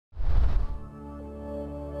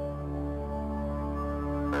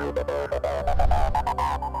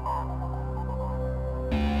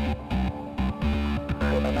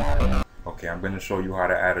Okay, I'm going to show you how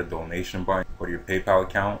to add a donation button. Go to your PayPal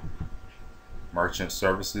account, Merchant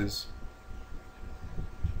Services,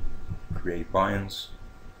 create buttons,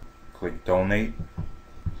 click donate,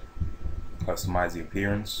 customize the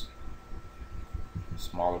appearance,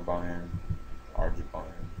 smaller button, larger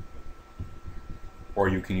button, or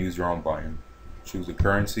you can use your own button. Choose a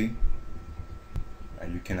currency,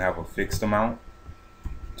 and you can have a fixed amount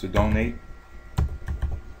to donate,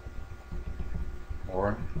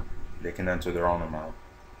 or they can enter their own amount.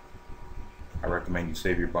 I recommend you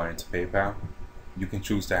save your button to PayPal. You can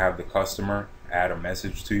choose to have the customer add a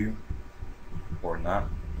message to you or not.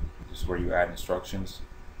 This is where you add instructions.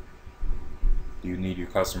 Do you need your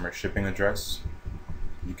customer shipping address?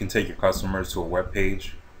 You can take your customers to a web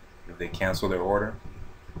page if they cancel their order.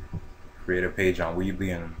 Create a page on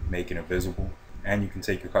Weebly and make it invisible. And you can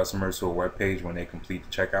take your customers to a web page when they complete the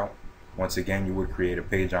checkout. Once again, you would create a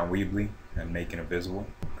page on Weebly and make it invisible.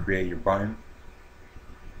 Create your button,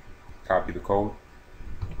 copy the code,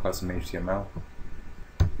 custom HTML,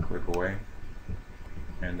 click away,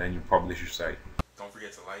 and then you publish your site. Don't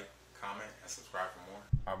forget to like, comment, and subscribe for more.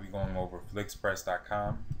 I'll be going over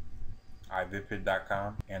flixpress.com,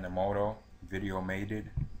 ivipid.com, Animoto, Videomated,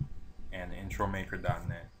 and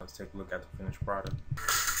intromaker.net. Let's take a look at the finished product.